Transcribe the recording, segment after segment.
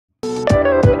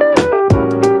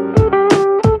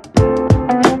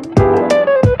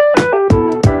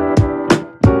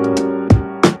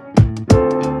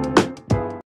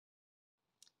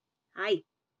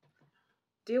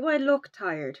Do I look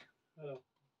tired? Hello.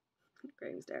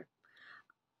 Graham's there.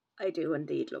 I do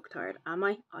indeed look tired. Am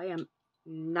I? I am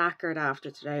knackered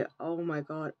after today. Oh my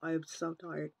god, I am so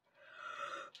tired.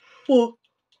 But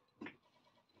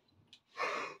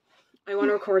I want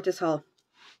to record this haul.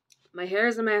 My hair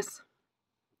is a mess.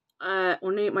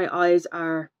 Underneath my eyes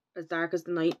are as dark as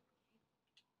the night,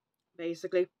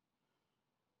 basically.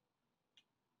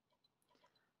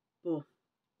 But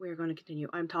we're going to continue.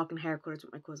 I'm talking hair colours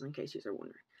with my cousin, in case you're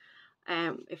wondering.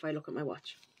 If I look at my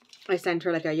watch, I sent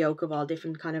her like a yoke of all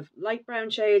different kind of light brown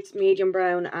shades, medium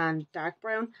brown and dark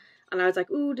brown. And I was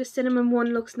like, ooh, the cinnamon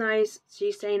one looks nice.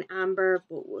 She's saying amber,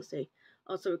 but we'll see.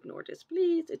 Also ignore this,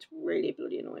 please. It's really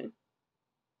bloody annoying.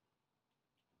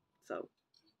 So,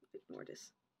 ignore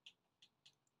this.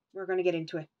 We're going to get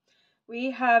into it. We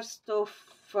have stuff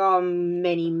from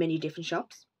many different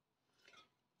shops.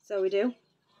 So we do.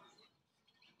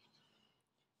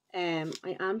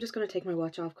 I am just going to take my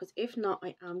watch off, because if not,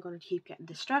 I am going to keep getting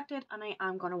distracted and I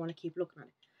am going to want to keep looking at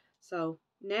it. So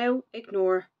now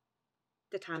ignore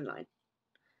the tan line.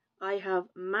 I have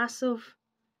massive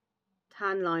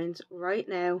tan lines right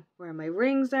now where my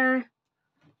rings are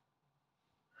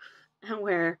and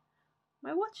where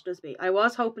my watch does be. I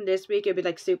was hoping this week it'd be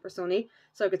like super sunny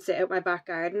so I could sit out my back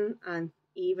garden and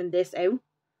even this out.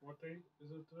 What day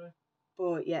is it today?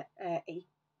 But yeah, 8.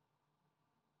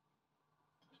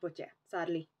 But yeah,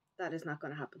 sadly, that is not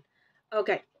going to happen.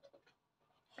 Okay,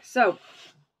 so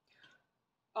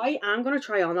I am going to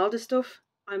try on all this stuff.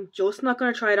 I'm just not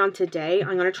going to try it on today.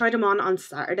 I'm going to try them on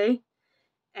Saturday.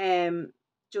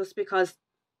 Just because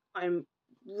I'm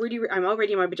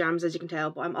already in my pajamas, as you can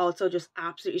tell, but I'm also just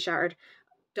absolutely shattered.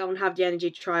 Don't have the energy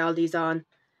to try all these on.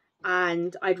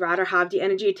 And I'd rather have the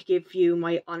energy to give you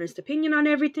my honest opinion on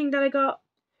everything that I got.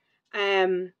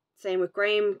 Same with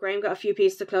Graeme. Graeme got a few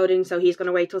pieces of clothing, so he's going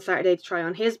to wait till Saturday to try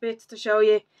on his bits to show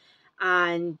you.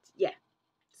 And yeah,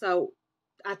 so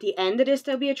at the end of this,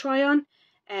 there'll be a try on.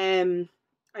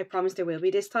 I promise there will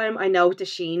be this time. I know the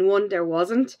Shein one, there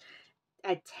wasn't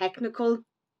a technical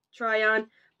try on,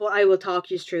 but I will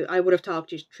talk you through. I would have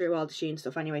talked you through all the Shein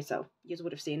stuff anyway, so you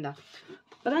would have seen that.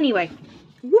 But anyway,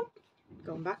 whoop,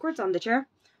 going backwards on the chair.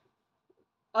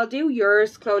 I'll do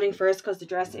yours clothing first because the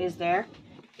dress is there.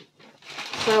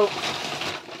 So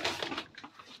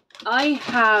I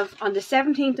have, on the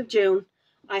 17th of June,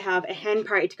 I have a hen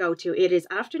party to go to. It is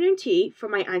afternoon tea for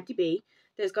my Auntie B.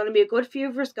 There's going to be a good few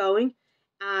of us going.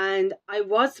 And I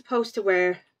was supposed to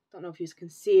wear, don't know if you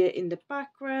can see it in the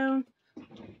background.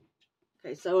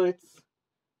 Okay, so it's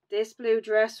this blue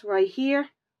dress right here.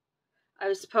 I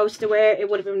was supposed to wear, it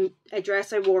would have been a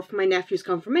dress I wore for my nephew's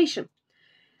confirmation.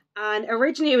 And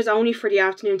originally it was only for the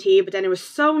afternoon tea, but then it was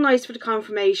so nice for the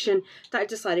confirmation that I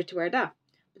decided to wear that.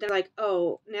 But then like,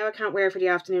 oh, now I can't wear it for the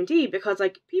afternoon tea because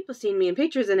like people seen me in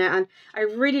pictures in it and I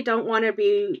really don't want to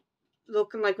be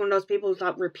looking like one of those people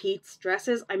that repeats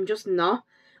dresses. I'm just not.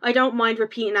 I don't mind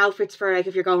repeating outfits for like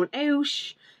if you're going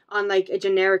out on like a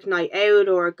generic night out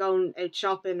or going out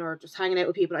shopping or just hanging out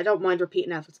with people. I don't mind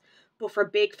repeating outfits. But for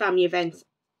big family events,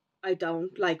 I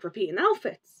don't like repeating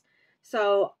outfits.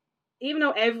 So even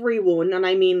though everyone, and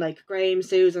I mean like Graeme,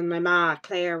 Susan, my ma,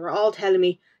 Claire, were all telling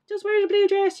me, just wear the blue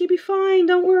dress, you'll be fine,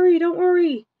 don't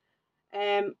worry.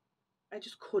 I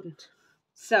just couldn't.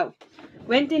 So,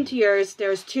 went into yours,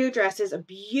 there's 2 dresses, a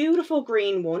beautiful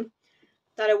green one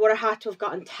that I would have had to have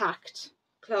gotten tacked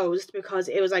closed because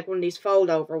it was like one of these fold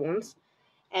over ones,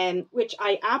 which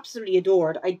I absolutely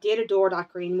adored. I did adore that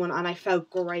green one and I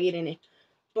felt great in it.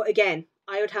 But again,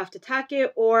 I would have to tack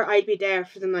it or I'd be there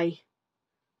for the night,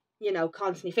 you know,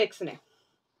 constantly fixing it.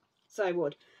 So I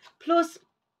would. Plus,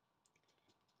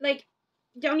 like,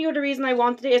 the only other reason I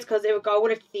wanted it is because it would go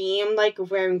with a theme, like, of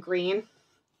wearing green.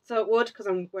 So it would, because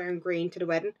I'm wearing green to the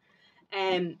wedding.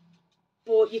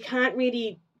 But you can't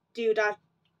really do that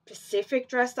specific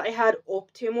dress that I had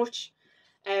up too much.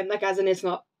 Like, as in, it's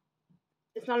not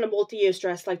a multi-use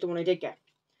dress like the one I did get.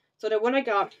 So the one I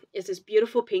got is this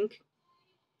beautiful pink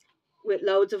with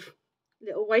loads of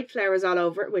little white flowers all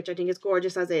over it, which I think is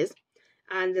gorgeous as is.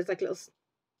 And there's like little,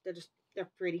 they're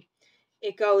pretty.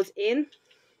 It goes in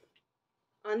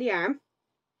on the arm.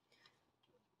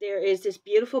 There is this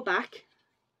beautiful back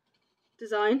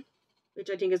design, which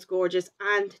I think is gorgeous.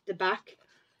 And the back,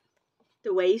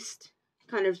 the waist,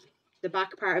 kind of the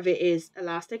back part of it is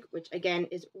elastic, which again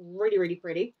is really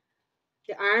pretty.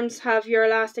 The arms have your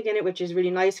elastic in it, which is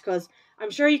really nice because I'm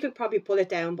sure you could probably pull it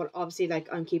down, but obviously like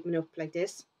I'm keeping it up like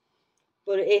this.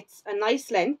 But it's a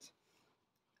nice length.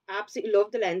 Absolutely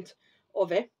love the length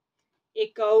of it.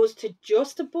 It goes to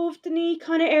just above the knee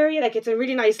kind of area. Like it's a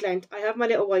really nice length. I have my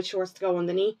little white shorts to go on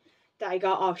the knee that I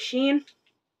got off Shein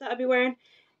that I'll be wearing.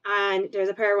 And there's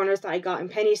a pair of runners that I got in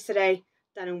pennies today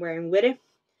that I'm wearing with it.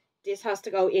 This has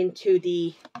to go into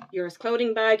the Yours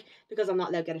clothing bag because I'm not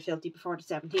allowed to get it filthy before the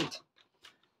 17th.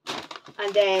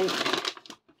 And then,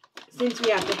 since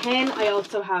we have the hen, I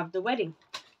also have the wedding.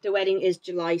 The wedding is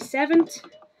July 7th.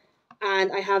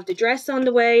 And I have the dress on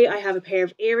the way. I have a pair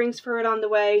of earrings for it on the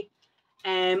way.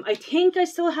 I think I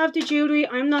still have the jewellery.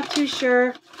 I'm not too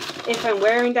sure if I'm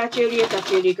wearing that jewellery, if that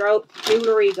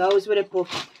jewellery goes with it. But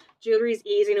jewellery is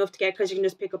easy enough to get because you can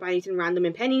just pick up anything random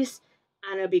in pennies.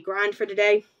 And it'll be grand for the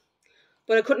day.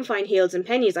 But I couldn't find heels in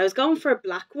pennies. I was going for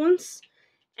black ones.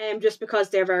 Just because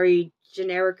they're very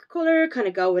generic colour. Kind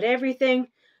of go with everything.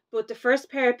 But the first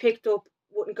pair I picked up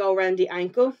wouldn't go around the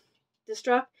ankle. The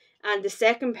strap. And the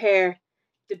second pair,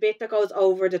 the bit that goes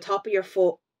over the top of your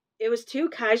foot, it was too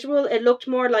casual. It looked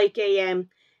more like a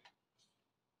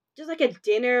just like a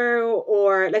dinner,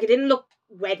 or like it didn't look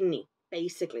wedding-y,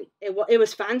 basically. It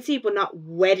was fancy, but not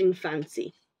wedding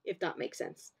fancy, if that makes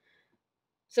sense.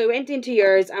 So I went into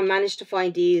Yours and managed to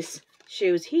find these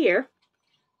shoes here,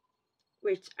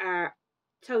 which are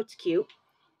totes cute.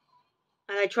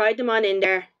 And I tried them on in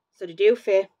there, so they do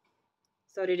fit.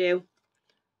 So they do.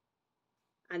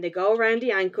 And they go around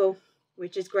the ankle,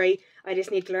 which is great. I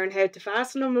just need to learn how to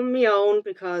fasten them on my own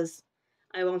because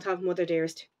I won't have mother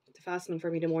dears to fasten them for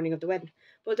me the morning of the wedding.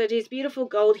 But they're these beautiful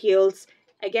gold heels.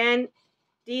 Again,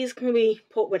 these can be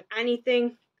put with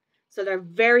anything. So they're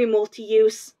very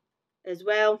multi-use as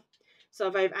well. So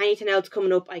if I have anything else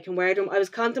coming up, I can wear them. I was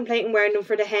contemplating wearing them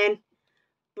for the hen,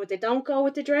 but they don't go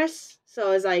with the dress. So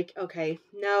I was like, okay,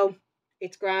 no,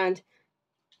 it's grand.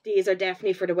 These are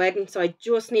definitely for the wedding, so I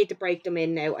just need to break them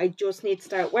in now. I just need to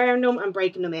start wearing them and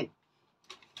breaking them in.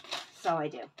 So I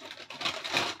do.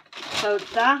 So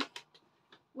that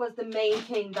was the main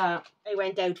thing that I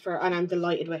went out for and I'm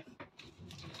delighted with.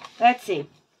 Let's see.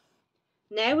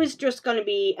 Now is just going to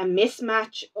be a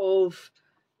mismatch of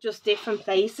just different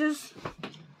places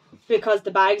because the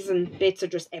bags and bits are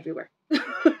just everywhere.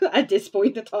 At this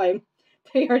point in time.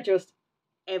 They are just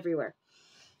everywhere.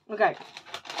 Okay.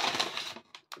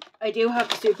 I do have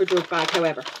the Superdrug bag,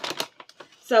 however.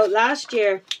 So last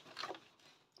year,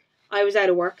 I was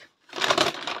out of work.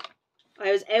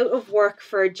 I was out of work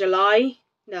for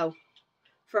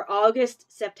August,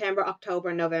 September, October,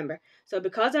 and November. So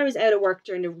because I was out of work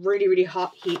during the really, really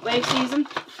hot heat wave season,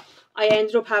 I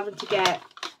ended up having to get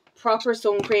proper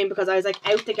sun cream because I was like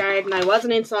out the garden. I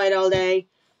wasn't inside all day.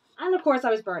 And of course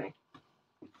I was burning.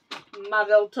 My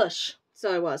little tush.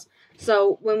 So I was.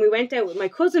 So when we went out with my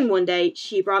cousin one day,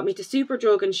 she brought me to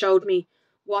Superdrug and showed me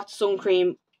what sun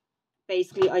cream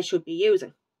basically I should be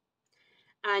using.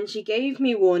 And she gave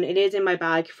me one. It is in my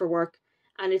bag for work.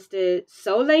 And it's the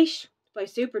Solate by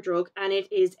Superdrug. And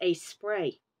it is a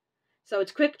spray. So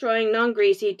it's quick drying,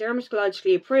 non-greasy,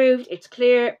 dermatologically approved. It's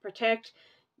clear, protect,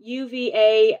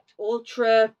 UVA,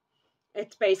 ultra.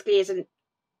 It's basically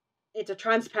it's a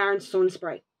transparent sun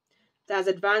spray. That has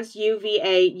advanced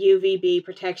UVA, UVB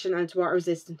protection and it's water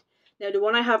resistant. Now the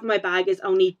one I have in my bag is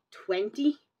only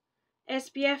 20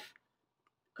 SPF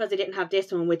because I didn't have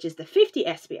this one, which is the 50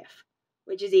 SPF,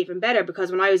 which is even better because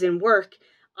when I was in work,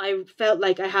 I felt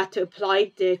like I had to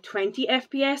apply the 20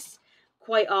 FPS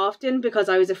quite often because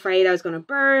I was afraid I was going to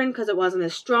burn because it wasn't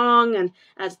as strong and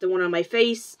as the one on my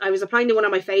face. I was applying the one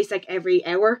on my face like every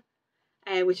hour.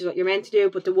 Which is what you're meant to do,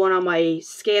 but the one on my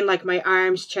skin, like my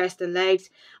arms, chest and legs,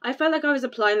 I felt like I was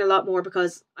applying a lot more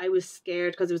because I was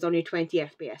scared because it was only 20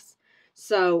 FPS.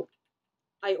 So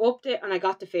I upped it and I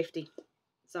got to 50.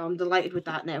 So I'm delighted with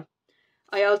that now.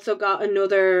 I also got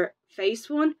another face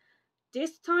one.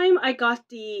 This time I got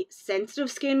the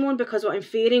sensitive skin one because what I'm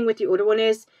feeling with the other one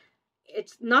is,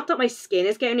 it's not that my skin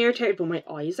is getting irritated, but my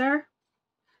eyes are.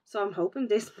 So I'm hoping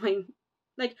this might...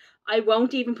 Like, I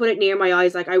won't even put it near my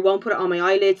eyes. Like, I won't put it on my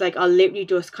eyelids. Like, I'll literally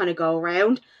just kind of go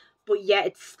around. But yet,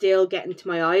 it's still getting to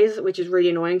my eyes, which is really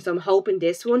annoying. So I'm hoping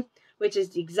this one, which is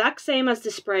the exact same as the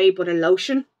spray, but a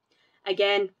lotion.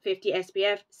 Again, 50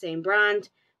 SPF, same brand.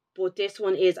 But this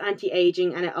one is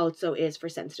anti-aging, and it also is for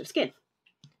sensitive skin.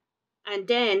 And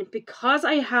then, because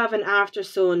I have an after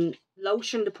sun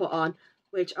lotion to put on,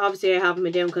 which obviously I haven't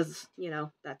been doing because, you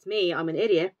know, that's me. I'm an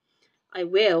idiot.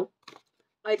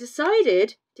 I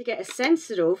decided to get a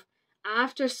sensitive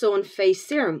after sun face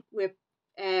serum with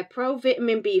pro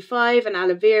vitamin B5 and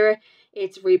aloe vera.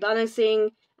 It's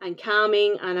rebalancing and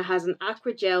calming and it has an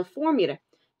aqua gel formula.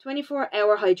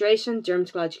 24-hour hydration,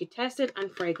 dermatologically tested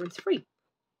and fragrance free.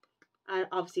 And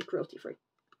obviously cruelty free.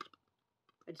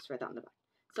 I just read that on the back.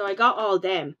 So I got all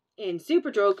them in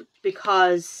Superdrug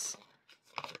because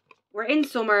we're in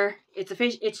summer.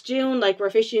 It's June, like we're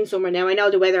officially in summer now. I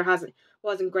know the weather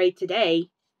wasn't great today,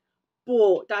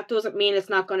 But that doesn't mean it's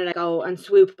not going to like, go and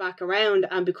swoop back around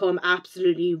and become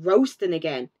absolutely roasting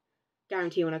again.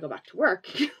 Guarantee when I go back to work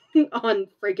on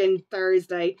freaking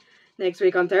Thursday, next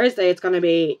week on Thursday, it's going to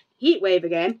be heat wave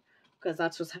again, because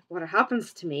that's just what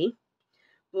happens to me.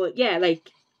 But yeah, like,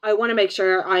 I want to make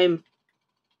sure I'm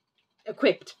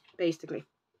equipped, basically.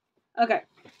 Okay.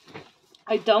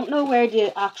 I don't know where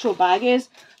the actual bag is,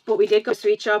 but we did go to the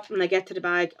sweet shop. When I get to the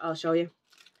bag, I'll show you.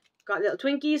 Got little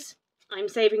Twinkies. I'm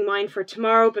saving mine for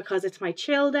tomorrow because it's my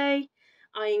chill day.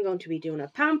 I am going to be doing a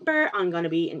pamper. I'm going to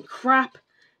be eating crap.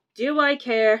 Do I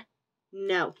care?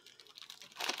 No.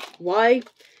 Why?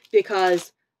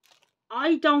 Because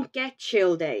I don't get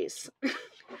chill days.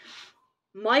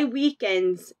 My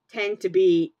weekends tend to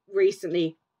be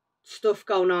recently stuff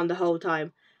going on the whole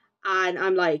time. And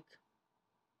I'm like,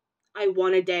 I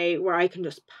want a day where I can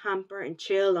just pamper and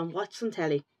chill and watch some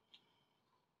telly.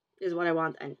 Is what I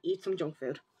want. And eat some junk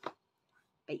food.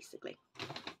 Basically.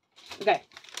 Okay.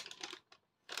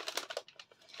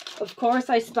 Of course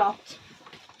I stopped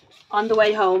on the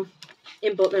way home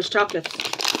in Butler's Chocolates.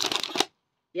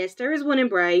 Yes, there is one in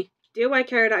Bray. Do I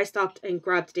care that I stopped and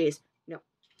grabbed these? No.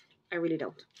 I really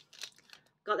don't.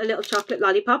 Got a little chocolate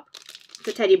lollipop. It's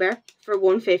a teddy bear for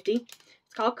 $1.50.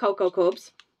 It's called Cocoa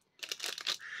Cubs.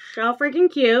 So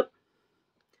freaking cute.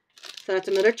 So that's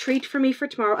another treat for me for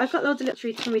tomorrow. I've got loads of little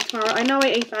treats for me tomorrow. I know I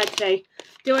ate bad today.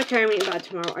 Do I care I'm eating bad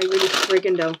tomorrow? I really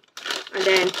friggin' don't. And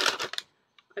then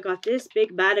I got this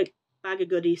big bag of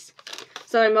goodies.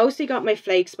 So I mostly got my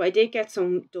flakes, but I did get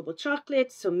some double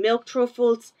chocolates, some milk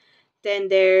truffles. Then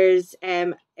there's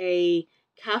a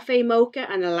cafe mocha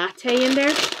and a latte in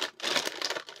there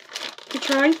to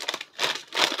try.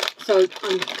 So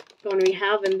I'm going to be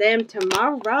having them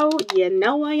tomorrow. You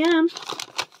know I am.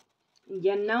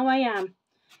 You know I am.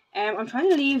 I'm trying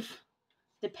to leave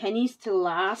the pennies to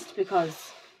last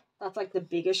because that's like the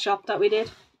biggest shop that we did.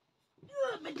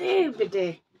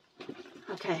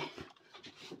 Okay.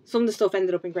 Some of the stuff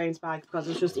ended up in Graeme's bag because it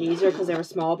was just easier because they were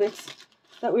small bits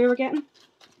that we were getting.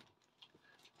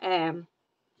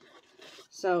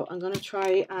 So I'm going to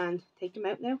try and take them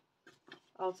out now.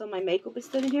 Also, my makeup is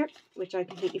still in here, which I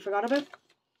completely forgot about.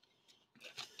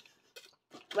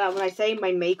 Well, when I say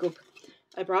my makeup,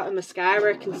 I brought a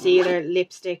mascara, concealer,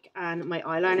 lipstick, and my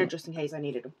eyeliner just in case I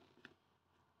needed them.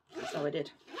 So I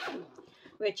did.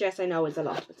 Which, yes, I know is a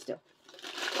lot, but still.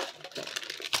 Okay.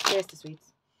 Here's the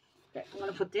sweets. Okay, I'm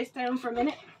going to put this down for a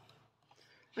minute.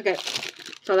 Okay,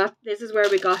 so this is where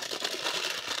we got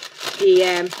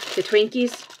the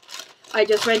Twinkies. I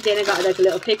just went in and got like a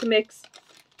little pick and mix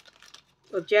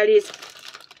of jellies.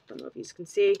 Don't know if you can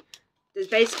see. There's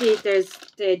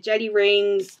the jelly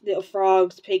rings, little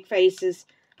frogs, pig faces.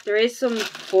 There is some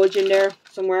fudge in there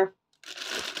somewhere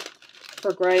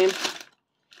for Graeme.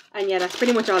 And yeah, that's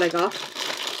pretty much all I got.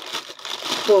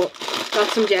 But got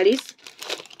some jellies.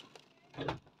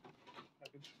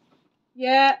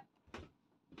 Yeah.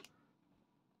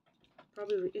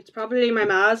 It's probably my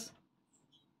ma's.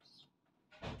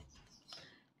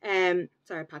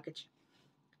 Sorry, package.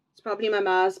 It's probably my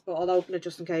ma's, but I'll open it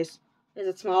just in case. Is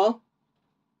it small?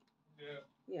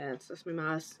 Yeah, it's just my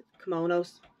ma's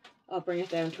kimonos. I'll bring it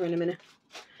down to her in a minute.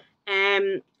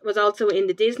 Was also in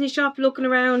the Disney shop looking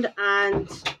around, and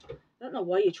I don't know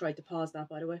why you tried to pause that,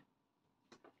 by the way.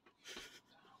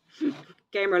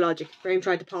 Gamer logic. Graeme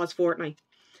tried to pause Fortnite.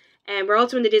 We're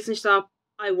also in the Disney shop.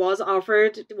 I was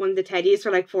offered one of the teddies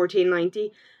for like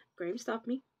 $14.90. Graeme stopped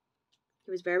me.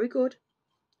 He was very good.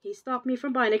 He stopped me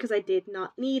from buying it because I did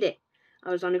not need it.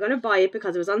 I was only going to buy it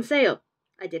because it was on sale.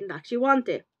 I didn't actually want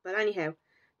it. But anyhow,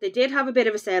 they did have a bit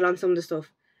of a sale on some of the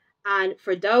stuff. And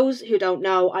for those who don't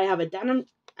know, I have a denim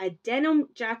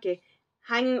jacket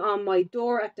hanging on my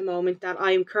door at the moment that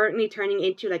I am currently turning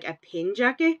into like a pin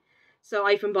jacket. So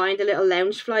I've been buying the little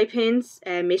Loungefly pins,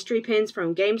 mystery pins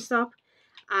from GameStop,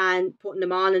 and putting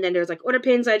them on. And then there's like other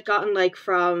pins I'd gotten like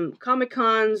from Comic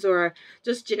Cons or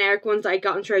just generic ones that I'd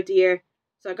gotten throughout the year.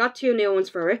 So I got 2 new ones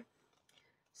for it.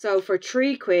 So for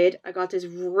 £3, I got this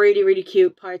really, really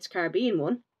cute Pirates of the Caribbean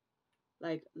one.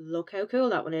 Like, look how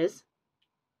cool that one is.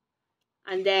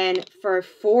 And then for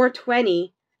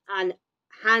 $4.20, and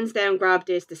hands down grabbed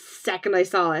this the second I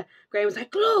saw it. Graeme was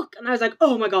like, look! And I was like,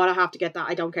 oh my god, I have to get that.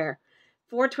 I don't care.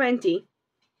 $4.20.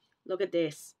 Look at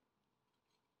this.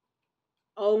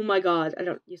 Oh my god.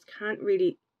 You can't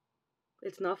really...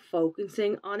 It's not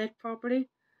focusing on it properly.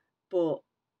 But...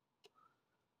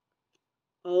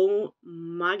 oh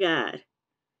my god.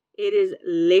 It is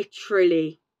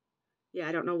literally... yeah,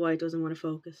 I don't know why it doesn't want to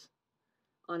focus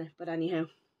on it. But anyhow.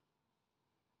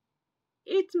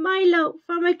 It's Milo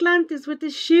from Atlantis with the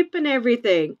ship and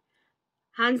everything.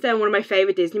 Hands down one of my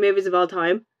favourite Disney movies of all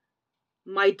time.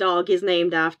 my dog is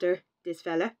named after this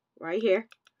fella right here.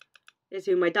 This is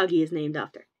who my doggy is named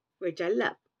after, which I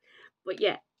love. But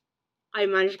yeah, I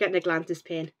managed to get an Atlantis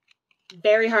pin.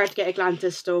 Very hard to get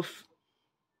Atlantis stuff.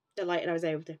 Delighted I was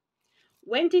able to.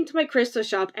 Went into my crystal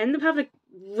shop, ended up having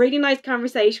a really nice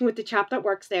conversation with the chap that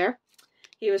works there.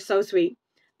 He was so sweet,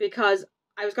 because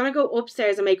I was going to go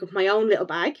upstairs and make up my own little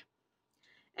bag.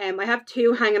 I have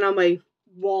 2 hanging on my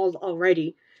wall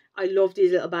already. I love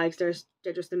these little bags.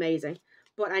 They're just amazing.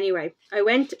 But anyway, I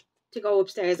went to go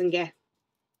upstairs and get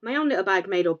my own little bag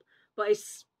made up. But I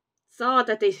saw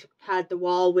that they had the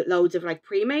wall with loads of like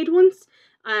pre-made ones.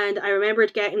 And I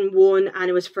remembered getting one, and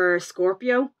it was for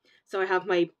Scorpio. So I have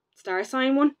my star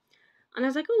sign one. And I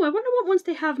was like, oh, I wonder what ones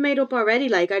they have made up already.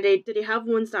 Like, do they have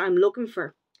ones that I'm looking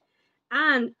for?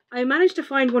 And I managed to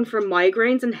find one for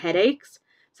migraines and headaches.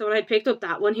 So when I picked up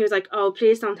that one, he was like, oh,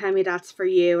 please don't tell me that's for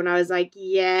you. And I was like,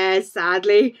 yeah,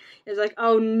 sadly. He was like,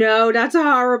 oh no, that's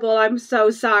horrible. I'm so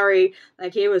sorry.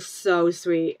 Like, he was so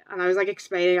sweet. And I was like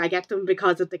explaining, I get them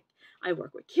because of I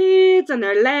work with kids and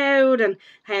they're loud, and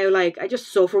how like I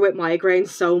just suffer with migraines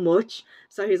so much.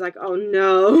 So he's like, oh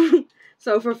no.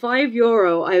 So for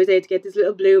 €5, I was able to get this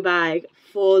little blue bag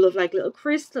full of like little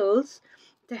crystals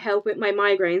to help with my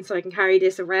migraine, so I can carry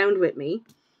this around with me.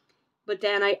 But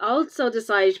then I also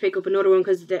decided to pick up another one,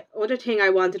 because the other thing I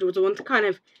wanted was one to kind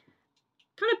of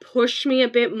push me a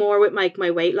bit more with my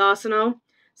weight loss and all.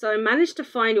 So I managed to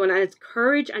find one, and it's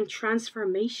Courage and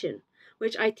Transformation,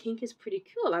 which I think is pretty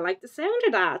cool. I like the sound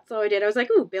of that. So I did. I was like,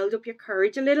 oh, build up your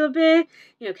courage a little bit.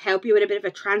 You know, help you with a bit of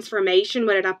a transformation,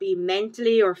 whether that be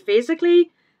mentally or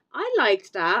physically. I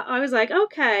liked that. I was like,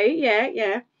 okay,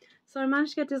 yeah. So I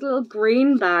managed to get this little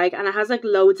green bag, and it has like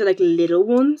loads of like little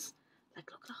ones.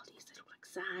 Like, look at all these little like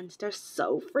sands. They're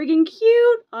so freaking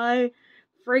cute. I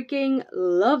freaking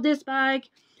love this bag.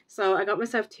 So I got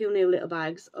myself 2 new little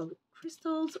bags of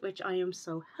crystals, which I am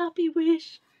so happy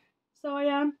with. So I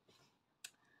am.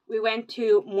 We went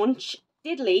to Munch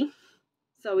Diddley,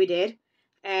 so we did,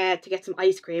 to get some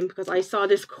ice cream, because I saw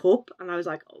this cup and I was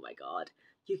like, oh my god,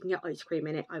 you can get ice cream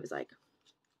in it. I was like,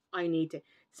 I need to.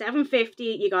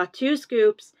 $7.50, you got 2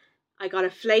 scoops, I got a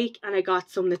flake, and I got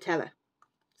some Nutella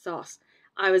sauce.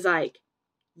 I was like,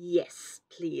 yes,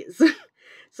 please.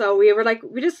 So we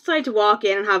just decided to walk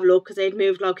in and have a look, because they'd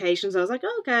moved locations. I was like,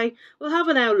 okay, we'll have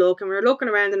a now look. And we were looking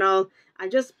around and all.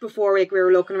 And just before we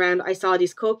were looking around, I saw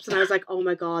these cups, and I was like, oh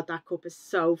my god, that cup is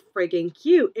so friggin'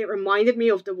 cute. It reminded me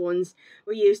of the ones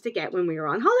we used to get when we were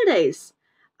on holidays.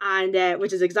 And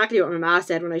which is exactly what my ma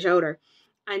said when I showed her.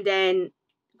 And then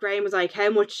Graeme was like, how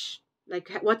much, like,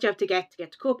 what do you have to get the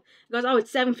cup? He goes, oh,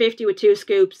 it's $7.50 with 2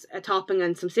 scoops, a topping,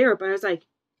 and some syrup. And I was like,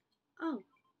 oh,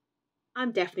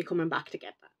 I'm definitely coming back to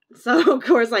get that. So, of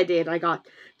course I did. I got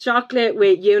chocolate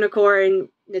with unicorn,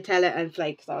 Nutella, and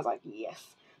flakes. So I was like, yes.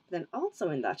 But then also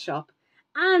in that shop.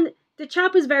 And the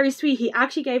chap is very sweet. He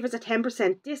actually gave us a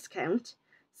 10% discount.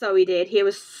 So he did. He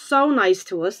was so nice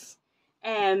to us.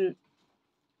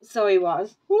 So he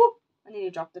was. Whoop, I nearly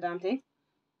dropped the damn thing.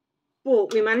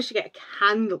 But we managed to get a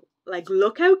candle. Like,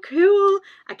 look how cool.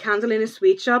 A candle in a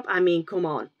sweet shop. I mean, come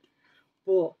on.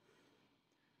 But,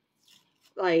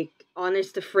 like,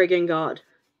 honest to friggin' God.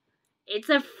 It's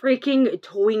a freaking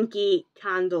Twinkie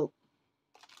candle.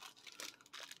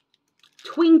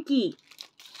 Twinkie.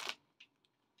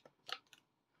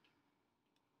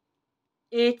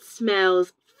 It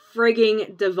smells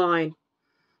frigging divine.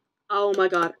 Oh my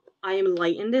god. I am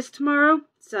lighting this tomorrow.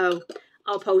 So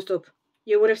I'll post up.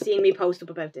 You would have seen me post up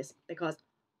about this. Because,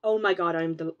 oh my god,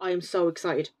 I am so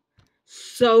excited.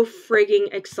 So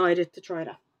frigging excited to try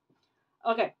that.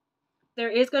 Okay. There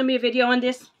is going to be a video on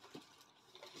this.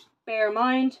 Bear in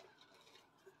mind,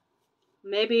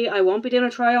 maybe I won't be doing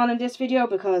a try on in this video,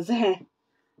 because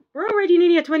we're already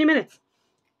nearly at 20 minutes.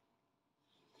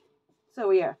 So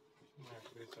we are.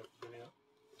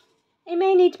 It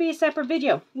may need to be a separate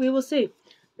video. We will see.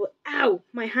 But ow,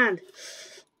 my hand.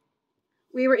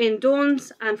 We were in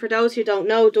Dunn's, and for those who don't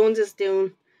know, Dunn's is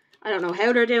doing, I don't know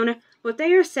how they're doing it, but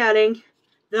they are selling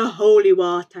the holy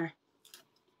water.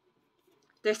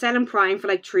 They're selling Prime for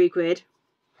like £3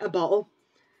 a bottle.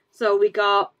 So we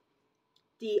got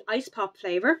the ice pop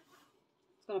flavour.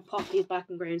 I'm going to pop these back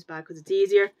in Graham's bag because it's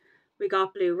easier. We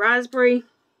got blue raspberry.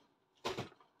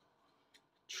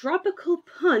 Tropical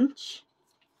punch.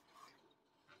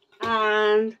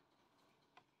 And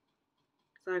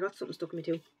so I got something stuck in me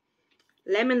too.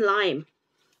 Lemon lime.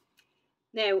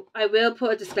 Now, I will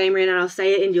put a disclaimer in, and I'll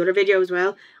say it in the other video as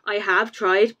well. I have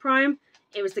tried Prime.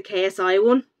 It was the KSI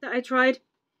one that I tried.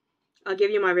 I'll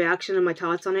give you my reaction and my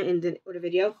thoughts on it in the other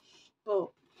video. But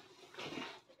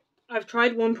I've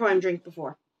tried one Prime drink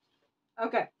before.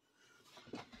 Okay.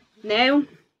 Now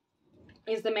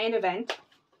is the main event,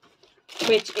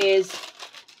 which is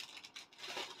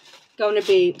going to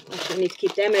be, actually I need to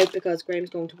keep them out because Graham's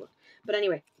going to work. But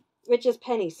anyway, which is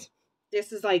pennies.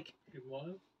 This is like,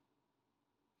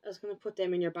 I was going to put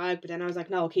them in your bag, but then I was like,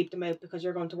 no, I'll keep them out because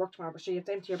you're going to work tomorrow. But you have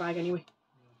to empty your bag anyway.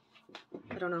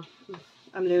 I don't know.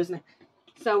 I'm losing it.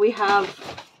 So we have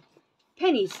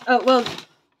pennies. Oh, well,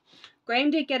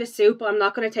 Graeme did get a soup, but I'm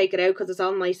not going to take it out because it's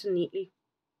all nice and neatly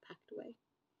packed away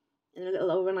in a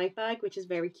little overnight bag, which is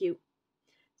very cute.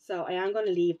 So I am going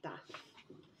to leave that.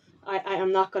 I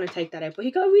am not going to take that out. But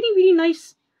he got a really, really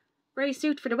nice grey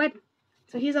suit for the wedding.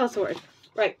 So he's all sorted.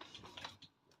 Right.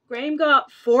 Graeme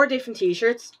got 4 different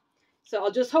t-shirts. So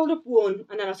I'll just hold up one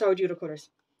and then I'll show you the colours.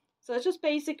 So it's just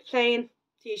basic plain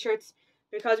t-shirts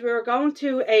because we were going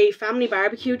to a family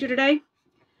barbecue the other day.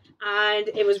 And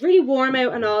it was really warm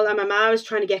out and all. And my mum was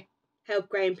trying to help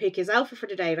Graeme pick his outfit for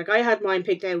the day. Like I had mine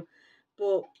picked out.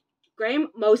 But Graeme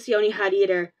mostly only had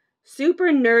either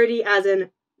super nerdy as in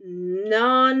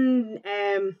I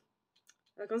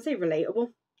was going to say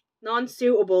relatable,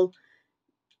 non-suitable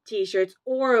t-shirts,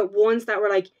 or ones that were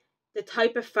like the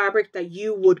type of fabric that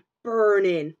you would burn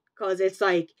in because it's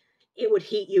like it would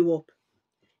heat you up.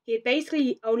 He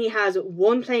basically only has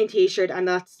one plain t-shirt and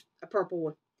that's a purple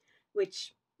one,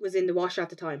 which was in the wash at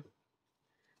the time.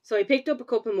 So I picked up a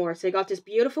couple more. So I got this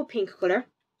beautiful pink colour,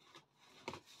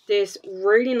 this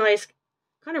really nice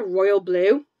kind of royal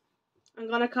blue, I'm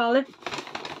going to call it,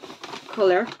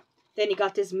 colour. Then he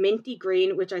got this minty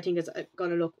green, which I think is going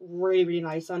to look really, really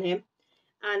nice on him.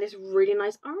 And this really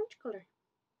nice orange colour,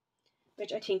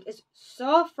 which I think is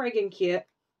so friggin' cute.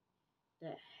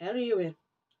 The hell are you in?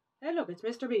 Hey, look, it's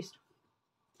Mr. Beast.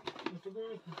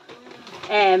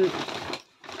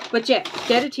 But yeah,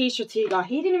 they're the t-shirts he got.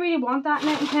 He didn't really want that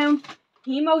in town.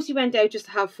 He mostly went out just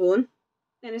to have fun,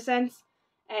 in a sense.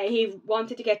 He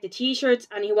wanted to get the t-shirts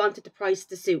and he wanted to price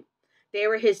the suit. They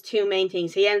were his 2 main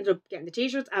things. He ended up getting the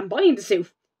t-shirts and buying the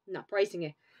suit, not pricing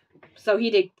it. So he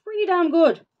did pretty damn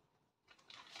good.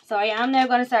 So I am now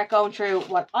going to start going through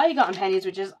what I got in pennies,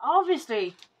 which is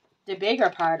obviously the bigger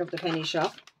part of the penny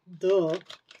shop. Duh.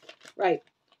 Right.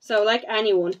 So like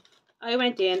anyone, I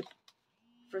went in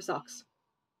for socks.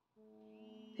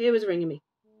 Who was ringing me?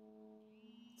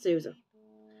 Susan.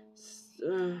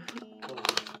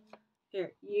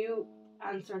 Here, you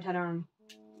answer and tell her I'm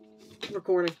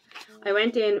recording. I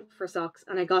went in for socks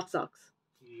and I got socks.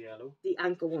 Yellow. The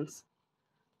ankle ones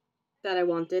that I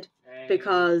wanted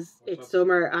because it's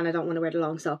summer and I don't want to wear the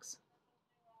long socks.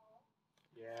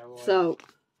 Yeah, well. So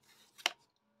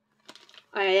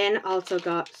I then also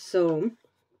got some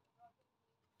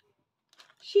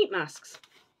sheet masks.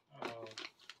 Oh.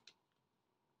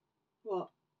 What?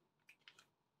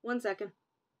 1 second.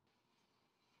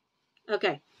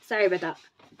 Okay, sorry about that.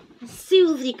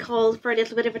 Susie called for a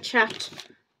little bit of a chat.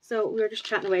 So we were just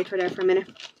chatting away to her there for a minute.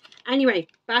 Anyway,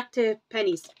 back to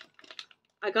pennies.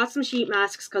 I got some sheet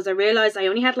masks because I realised I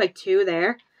only had like 2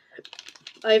 there.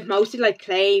 I've mostly like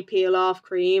clay, peel off,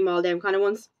 cream, all them kind of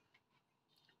ones.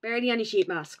 Barely any sheet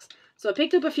masks. So I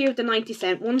picked up a few of the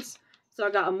 90-cent ones. So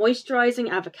I got a moisturising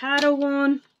avocado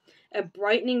one. A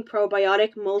brightening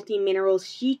probiotic multi-mineral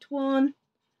sheet one.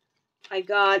 I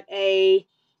got a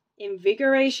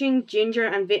invigorating ginger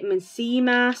and vitamin C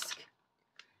mask.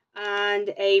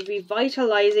 And a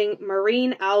revitalizing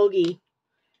marine algae.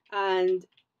 And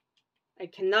I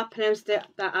cannot pronounce that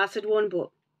acid one, but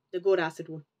the good acid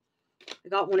one. I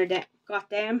got one of them. Got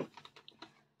them.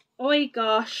 I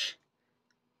got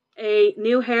a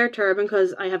new hair turban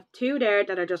because I have 2 there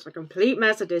that are just a complete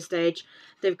mess at this stage.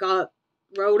 They've got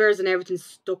rollers and everything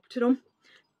stuck to them.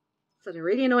 So they're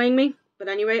really annoying me. But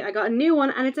anyway, I got a new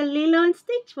one and it's a Lilo and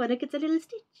Stitch one. It gets a little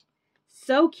Stitch.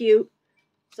 So cute.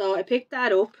 So I picked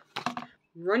that up.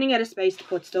 Running out of space to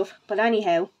put stuff. But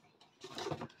anyhow,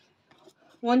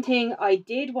 one thing I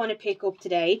did want to pick up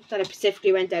today that I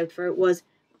specifically went out for was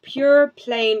pure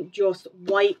plain just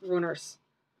white runners.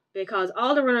 Because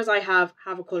all the runners I have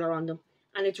a colour on them.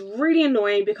 And it's really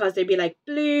annoying because they'd be like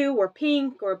blue or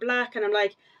pink or black. And I'm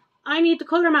like, I need the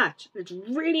colour match. And it's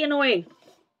really annoying.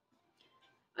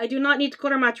 I do not need to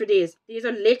colour match with these. These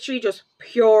are literally just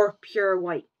pure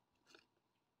white.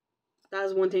 That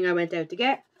was one thing I went out to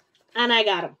get. And I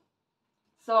got them.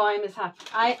 So I'm as happy.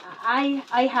 I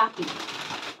happy.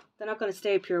 They're not going to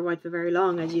stay pure white for very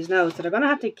long, as you know. So they're going to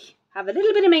have a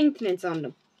little bit of maintenance on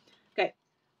them. Okay.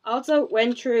 Also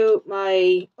went through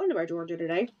my underwear drawer the other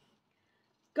day.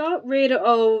 Got rid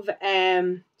of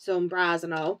some bras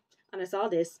and all. And I saw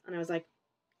this and I was like,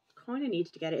 kind of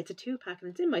needed to get it. It's a 2-pack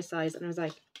and it's in my size. And I was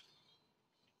like,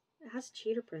 it has a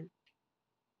cheetah print.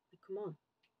 Like, come on.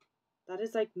 That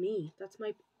is like me. That's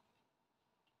my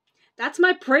That's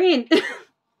my print.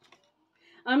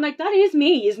 I'm like, that is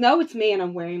me. You know it's me, and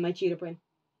I'm wearing my cheetah print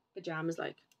pajamas.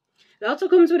 Like, it also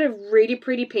comes with a really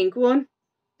pretty pink one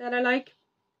that I like.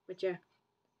 But yeah,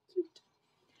 cute.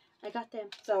 I got them.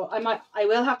 So I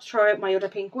will have to try out my other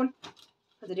pink one,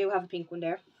 because I do have a pink one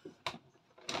there.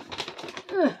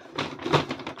 Ugh.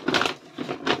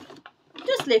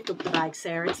 Just lift up the bag,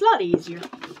 Sarah. It's a lot easier.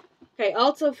 Okay,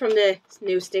 also from the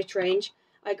new Stitch range,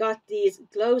 I got these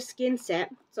Glow Skin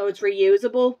Set. So it's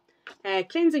reusable,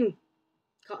 cleansing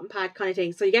cotton pad kind of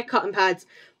thing. So you get cotton pads,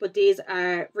 but these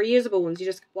are reusable ones. You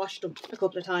just wash them a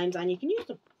couple of times and you can use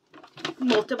them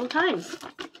multiple times.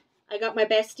 I got my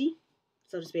bestie,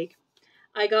 so to speak.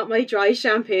 I got my dry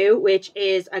shampoo, which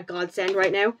is a godsend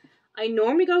right now. I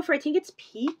normally go for, I think it's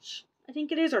peach, I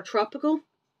think it is, or tropical.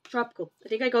 Tropical. I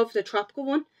think I go for the tropical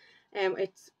one.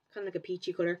 It's kind of like a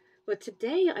peachy colour. But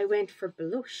today I went for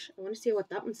blush. I want to see what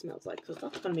that one smells like, because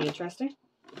that's going to be interesting.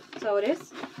 So it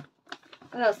is.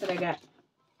 What else did I get?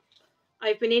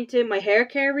 I've been into my hair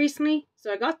care recently.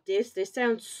 So I got this. This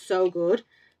sounds so good.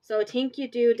 So I think you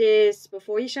do this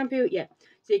before you shampoo. Yeah.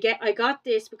 So I got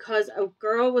this because a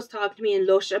girl was talking to me in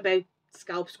Lush about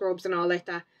scalp scrubs and all like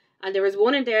that. And there was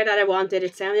one in there that I wanted.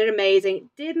 It sounded amazing.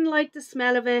 Didn't like the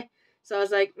smell of it. So I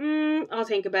was like, I'll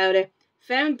think about it.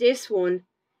 Found this one.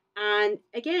 And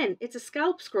again, it's a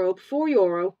scalp scrub,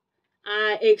 €4.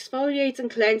 It exfoliates and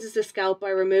cleanses the scalp by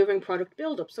removing product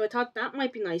buildup. So I thought that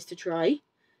might be nice to try.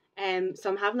 So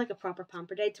I'm having like a proper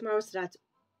pamper day tomorrow. So that's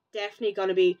definitely going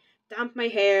to be damp my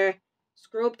hair,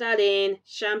 scrub that in,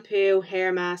 shampoo,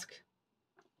 hair mask.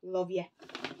 Love you.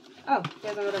 Oh,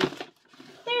 there's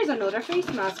another face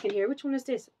mask in here. Which one is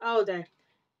this? Oh, the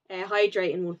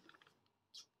hydrating one.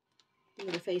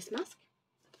 Another face mask.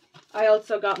 I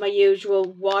also got my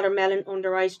usual watermelon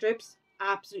under eye strips.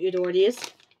 Absolutely adore these.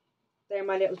 They're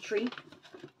my little treat.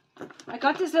 I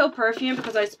got this little perfume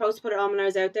because I was supposed to put it on when I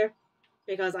was out there.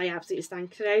 Because I absolutely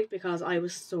stank today. Because I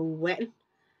was sweating.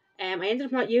 I ended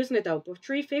up not using it though. But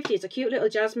 $3.50. It's a cute little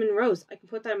jasmine rose. I can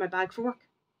put that in my bag for work.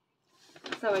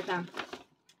 So I can.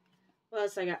 What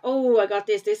else I got? Oh, I got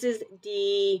this. This is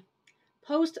the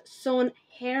Post Sun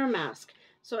Hair Mask.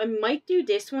 So I might do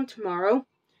this one tomorrow.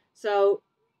 So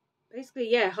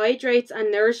basically, yeah, hydrates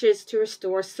and nourishes to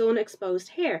restore sun-exposed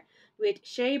hair with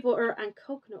shea butter and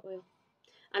coconut oil.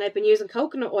 And I've been using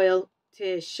coconut oil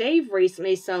to shave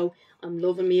recently, so I'm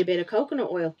loving me a bit of coconut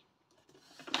oil.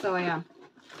 So I am.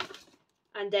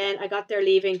 And then I got their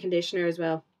leave-in conditioner as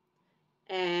well.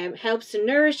 Helps to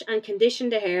nourish and condition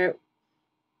the hair.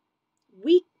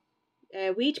 Wheat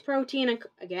protein and,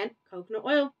 again, coconut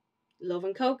oil.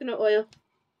 Loving coconut oil.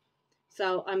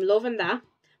 So I'm loving that.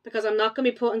 Because I'm not going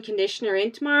to be putting conditioner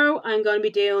in tomorrow. I'm going to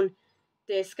be doing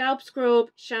the scalp scrub,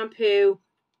 shampoo,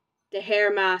 the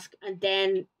hair mask, and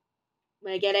then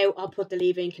when I get out, I'll put the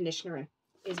leave-in conditioner in,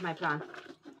 is my plan.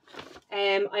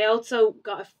 I also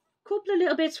got a couple of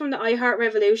little bits from the iHeart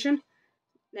Revolution.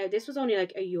 Now, this was only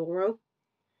like €1.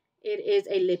 It is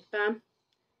a lip balm,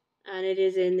 and it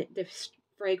is in the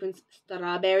fragrance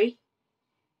Strawberry.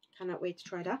 Cannot wait to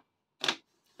try that.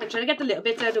 I'm trying to get the little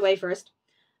bits out of the way first.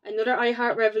 Another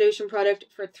iHeart Revolution product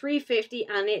for $3.50,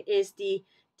 and it is the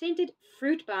tinted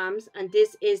fruit balms, and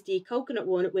this is the coconut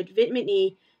one with vitamin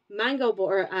E, mango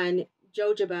butter, and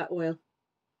jojoba oil.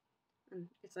 And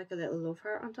it's like a little love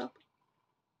heart on top.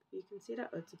 You can see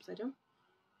that. Oh, it's upside down.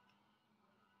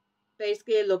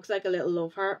 Basically, it looks like a little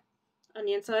love heart on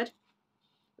the inside,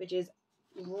 which is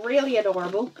really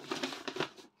adorable.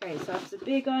 Okay, so that's a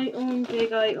big item,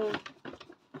 big item.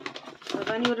 Have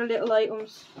any other little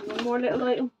items? One more little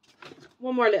item.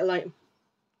 One more little item.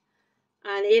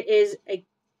 And it is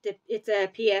it's a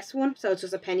PS one, so it's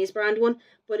just a Penny's brand one,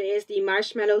 but it is the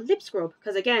Marshmallow Lip Scrub.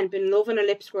 Because again, been loving a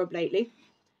lip scrub lately,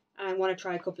 and I want to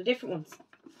try a couple of different ones.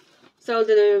 So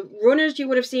the runners you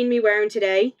would have seen me wearing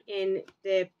today in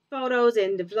the photos,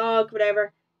 in the vlog,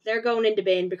 whatever, they're going in the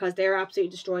bin because they're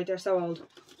absolutely destroyed. They're so old.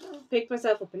 Picked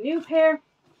myself up a new pair.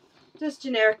 Just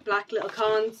generic black little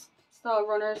Cons style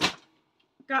runners.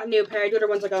 Got a new pair. The other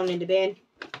ones are going in the bin.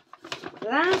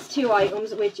 Last two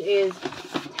items, which is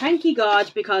thank you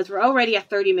God, because we're already at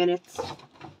 30 minutes.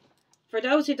 For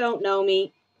those who don't know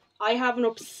me, I have an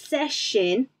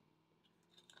obsession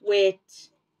with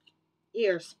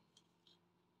ears.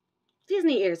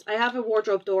 Disney ears. I have a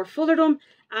wardrobe door full of them,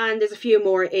 and there's a few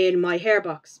more in my hair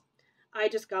box. I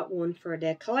just got one for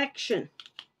the collection.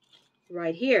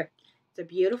 Right here. It's a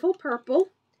beautiful purple.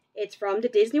 It's from the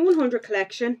Disney 100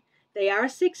 collection. They are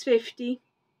 $6.50,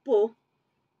 but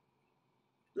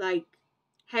like,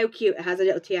 how cute. It has a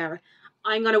little tiara.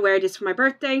 I'm going to wear this for my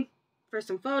birthday, for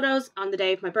some photos on the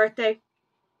day of my birthday.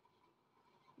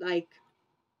 Like,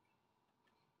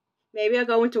 Maybe I'll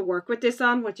go into work with this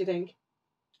on. What do you think?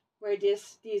 Wear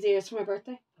these ears for my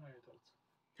birthday. Oh, yeah, that's...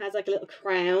 Has like a little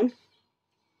crown.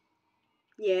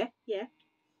 Yeah.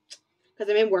 Because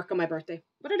I'm in work on my birthday.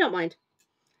 But I don't mind.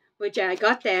 But yeah, I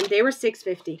got them. They were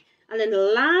 $6.50. And then the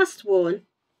last one,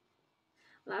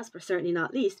 last but certainly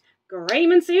not least,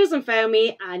 Graeme and Susan found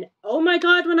me. And oh my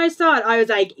god, when I saw it, I was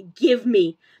like, give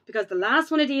me. Because the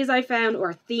last one of these I found, or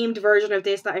a themed version of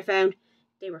this that I found,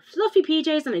 they were fluffy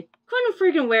PJs and I couldn't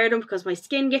friggin' wear them because my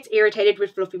skin gets irritated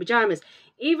with fluffy pajamas.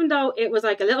 Even though it was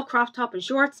like a little crop top and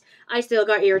shorts, I still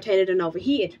got irritated and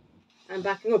overheated. I'm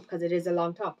backing up because it is a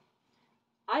long top.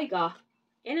 I got,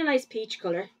 in a nice peach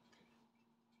colour,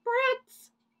 Bratz.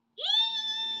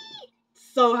 Eee!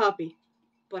 So happy.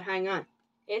 But hang on.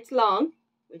 It's long,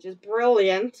 which is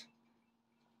brilliant.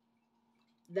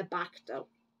 The back though.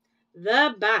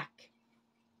 The back.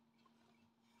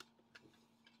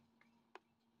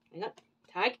 Hang on.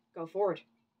 Tag. Go forward.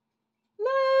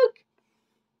 Look.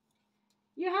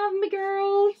 You have me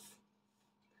girls.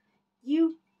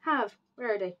 You have.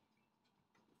 Where are they?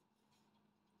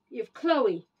 You've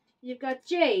Chloe. You've got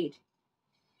Jade.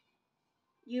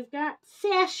 You've got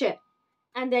Sasha.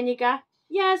 And then you got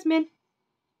Yasmin.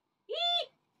 Eee!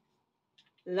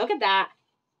 Look at that.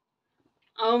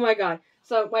 Oh my god.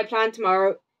 So my plan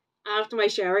tomorrow, after my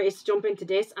shower, is to jump into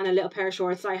this and a little pair of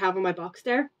shorts that I have on my box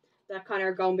there. That kind of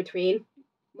are going between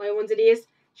my ones of these.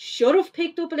 Should have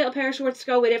picked up a little pair of shorts to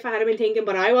go with it if I had been thinking,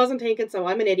 but I wasn't thinking, so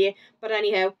I'm an idiot. But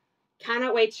anyhow,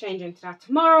 cannot wait to change into that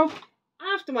tomorrow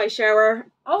after my shower.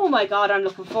 Oh my god, I'm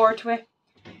looking forward to it.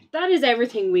 That is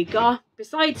everything we got.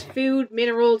 Besides food,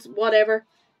 minerals, whatever.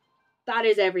 That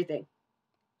is everything.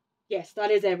 Yes,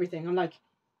 that is everything. I'm like,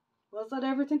 was that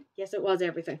everything? Yes, it was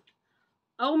everything.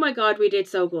 Oh my god, we did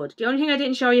so good. The only thing I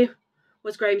didn't show you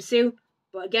was Graeme's suit.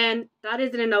 But again, that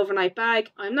is in an overnight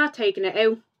bag. I'm not taking it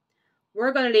out.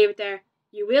 We're going to leave it there.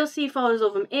 You will see photos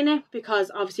of him in it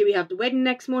because obviously we have the wedding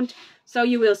next month. So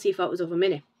you will see photos of him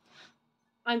in it.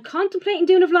 I'm contemplating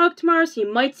doing a vlog tomorrow. So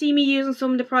you might see me using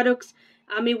some of the products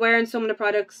and me wearing some of the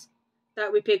products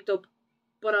that we picked up.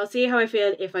 But I'll see how I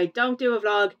feel. If I don't do a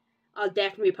vlog, I'll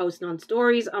definitely be posting on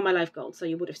stories on my life goals. So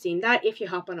you would have seen that if you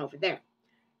hop on over there.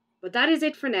 But that is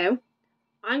it for now.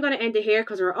 I'm going to end it here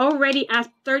because we're already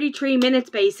at 33 minutes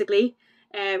basically.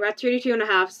 We're at 32 and a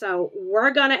half. So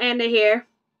we're going to end it here.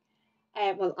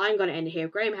 Well, I'm going to end it here.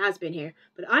 Graeme has been here.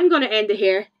 But I'm going to end it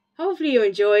here. Hopefully you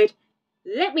enjoyed.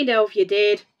 Let me know if you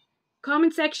did.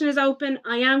 Comment section is open.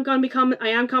 I am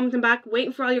commenting back.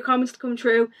 Waiting for all your comments to come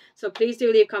through. So please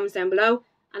do leave comments down below.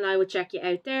 And I will check you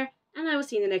out there. And I will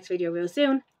see you in the next video real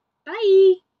soon.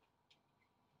 Bye!